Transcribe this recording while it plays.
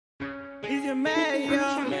Is you mad,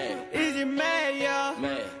 y'all? Is you mad, y'all?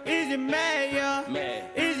 Is you mad, y'all?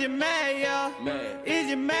 Is you mad, y'all? Is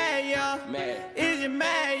you mad, y'all? Is you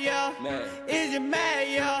mad, y'all? Is you mad,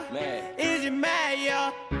 y'all? Is you mad,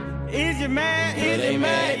 y'all? Is you mad? Is you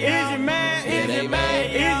mad? Is you mad? Is you mad?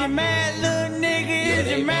 Is you mad, little nigga?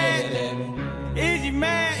 Is you mad? Is you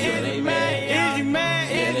mad? Is you mad? Is you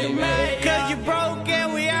mad? Is you mad? 'Cause you broke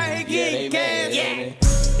and we out here getting cash.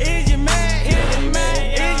 Is you mad? Is you mad?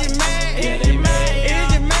 Is you mad? Is you mad?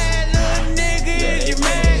 Is you mad, little nigga? Is you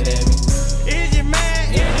mad? Is you mad?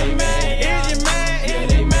 Is you mad? Is you mad?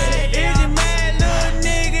 Is you mad? Is you mad, little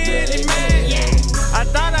nigga? Is you mad? I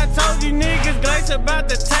thought I told you niggas Glace about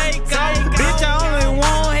to take off. Bitch, I only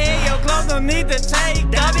want head, your clothes don't need to take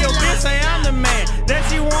off. Your bitch say I'm the man, that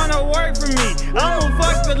she wanna work for me. I'ma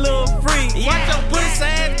fuck the little freak. Watch your pussy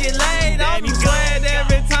ass get laid. I'll be glad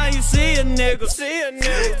every time you see a nigga.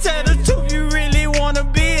 Tell the truth, you really wanna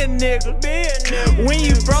be a nigga. When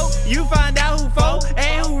you broke, you find out who for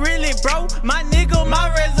and who really broke. My nigga, my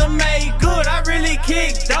resume good, I really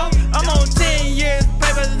kick dope. I'm on 10 years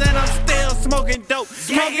papers and I'm still smoking dope.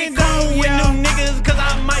 Smoking dope with new niggas, 'cause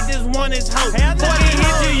I might just want his hoe. 40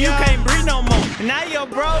 hit you, you can't breathe no more. Now your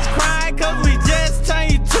bro crying 'cause we just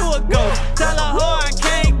turned you to a ghost. Tell a hoe I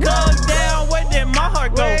can't come down, where did my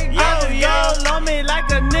heart go? Oh, y'all on me like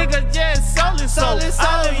a nigga just sold his soul.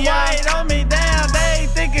 Oh, white on me down, they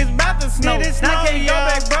think it's about to snow. Now I can't go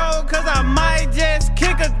back, bro, 'cause I might just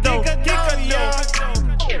kick a dope.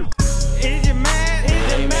 Is you mad?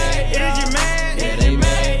 Is you mad? Is you mad? Is you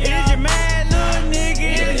mad? Is you mad, little nigga?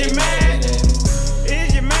 Is you mad?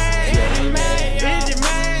 Is you mad? Is you mad? Is you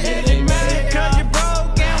mad? Is you mad? 'Cause you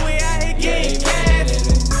broke and we out here getting cash.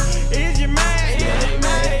 Is you mad? Is you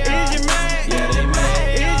mad? Is you mad? Is you mad?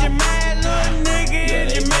 Is you mad, little nigga?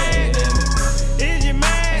 Is you mad? Is you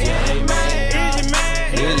mad? Is you mad? Is you mad?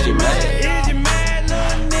 Is you mad? Is you mad,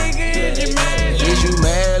 little nigga? Is you mad? Is you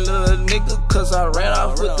mad, little nigga? 'Cause I ran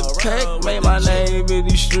off with the pack. Made my name in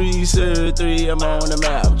these streets. 3, I'm on the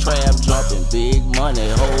map. Trap dropping big money.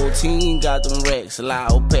 Whole team got them racks.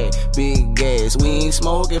 Loud pack, big gas. We ain't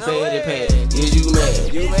smoking fatty pack. Is you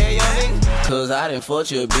mad? You mad, young nigga? 'Cause I done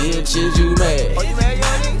fucked your bitch. Is you mad? Oh, you mad,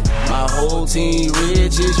 young nigga? My whole team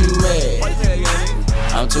rich. Is you mad? Oh, you mad, young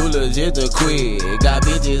nigga? I'm too legit to quit. Got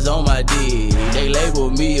bitches on my dick. They label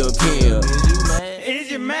me a pimp.